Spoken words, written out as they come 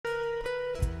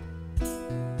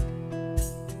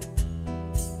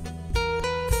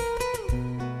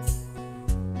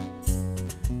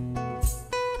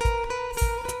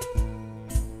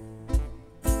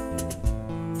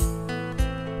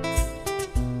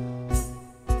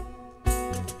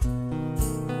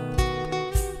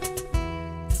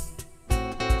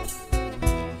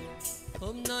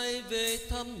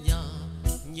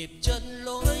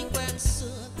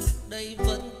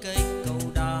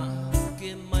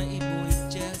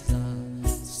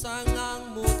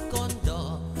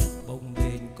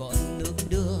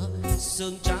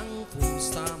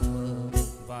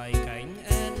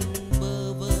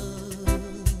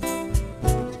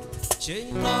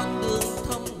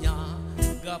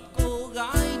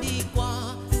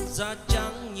da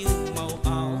trắng như màu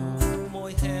áo,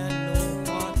 môi he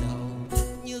nụ hoa đầu,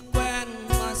 như quen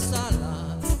mà xa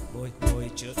lạ, bồi hồi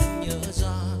chợt nhớ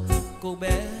ra cô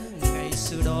bé ngày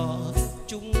xưa đó,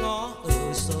 chung ngõ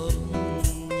ở sớm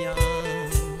nhà.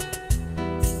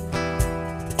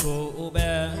 Cô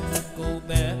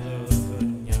bé ở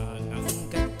gần nhà ngắm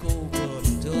cách khu vườn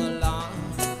thưa lá,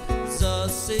 giờ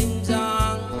sinh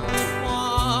dáng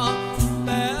hoa.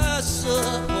 Bé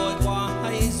xưa vội qua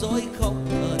hay dối khóc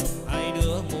hơn, hai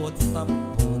đứa một tâm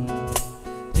hồn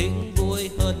thích vui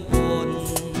hơn buồn.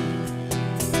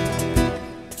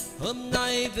 Hôm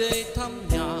nay về thăm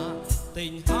nhà,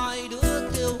 tình hai đứa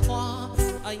theo hoa,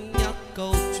 anh nhắc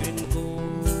câu chuyện cũ,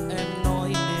 em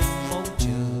nói đêm mong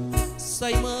chờ,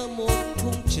 say mơ một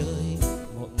khung trời,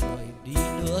 một ngày đi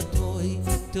nữa thôi,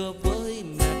 thưa với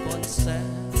mẹ con sẽ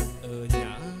ở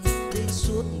nhà đến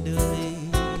suốt đời.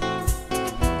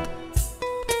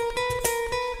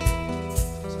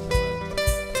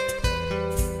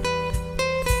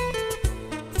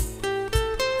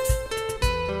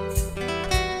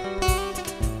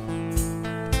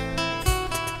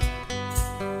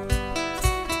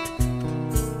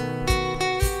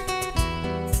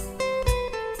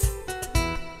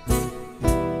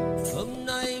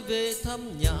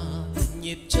 Thăm nhà,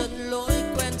 nhịp chân lối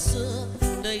quen xưa,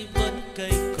 đây vẫn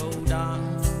cây cầu đá,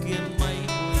 kia mây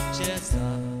bụi che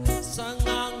già, xa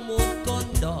ngang một con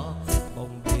đò,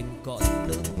 bóng đèn còn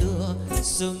lững đưa,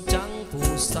 sương trắng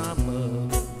phủ xa mờ,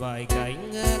 vài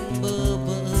cánh én bơ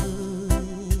vơ.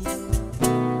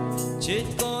 Trên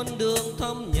con đường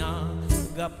thăm nhà,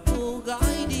 gặp cô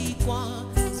gái đi qua,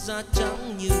 da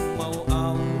trắng như màu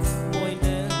áo, môi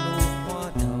né nụ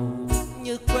hoa đầu,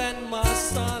 như quen mà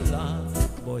xa lạ,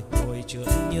 bồi hồi chợt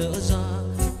nhớ ra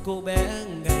cô bé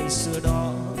ngày xưa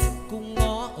đó, cũng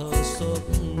ngó ở xóm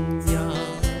nhà.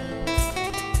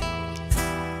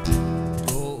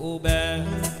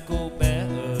 Cô bé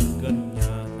ở gần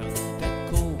nhà ngắm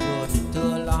cách khu vườn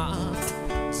thưa lá,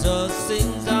 giờ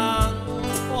sinh dáng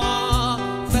hoa.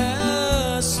 Bé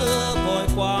xưa vội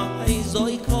qua hay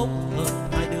dối khóc hơn,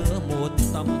 hai đứa một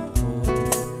tâm hồn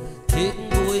thích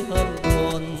vui hơn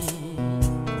buồn.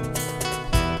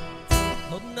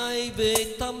 Hôm nay về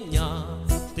thăm nhà,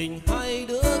 tình hai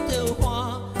đứa theo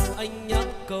hoa, anh nhắc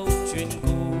câu chuyện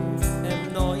cũ,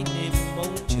 em nói đêm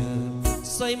mong chờ,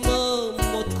 say mơ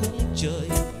một khung trời,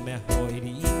 mẹ hỏi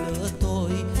đi nữa thôi,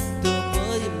 thưa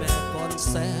với mẹ con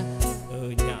sẽ ở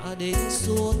nhà đến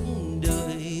suốt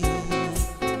đời.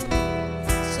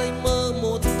 Say mơ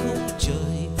một khung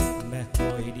trời, mẹ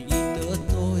hỏi đi nữa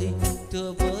thôi,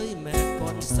 thưa với mẹ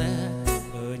con sẽ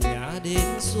ở nhà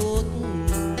đến suốt đời.